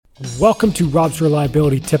Welcome to Rob's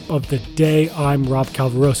Reliability Tip of the Day. I'm Rob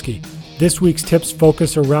Kalwarowski. This week's tips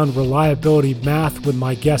focus around reliability math with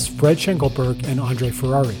my guests Fred Schenkelberg and Andre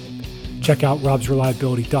Ferrari. Check out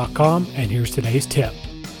robsreliability.com, and here's today's tip.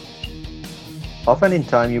 Often in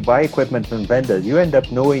time, you buy equipment from vendors, you end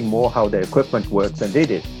up knowing more how the equipment works than they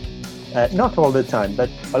did. Not all the time,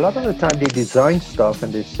 but a lot of the time they design stuff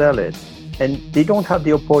and they sell it, and they don't have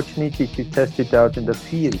the opportunity to test it out in the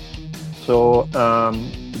field. So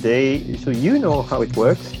you know how it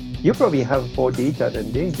works. You probably have more data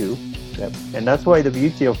than they do. Yep. And that's why the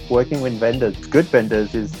beauty of working with vendors, good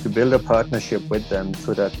vendors, is to build a partnership with them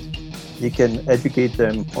so that you can educate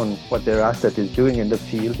them on what their asset is doing in the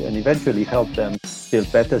field and eventually help them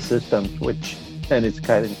build better systems, and it's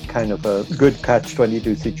kind of a good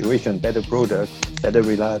catch-22 situation, better products, better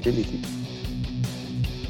reliability.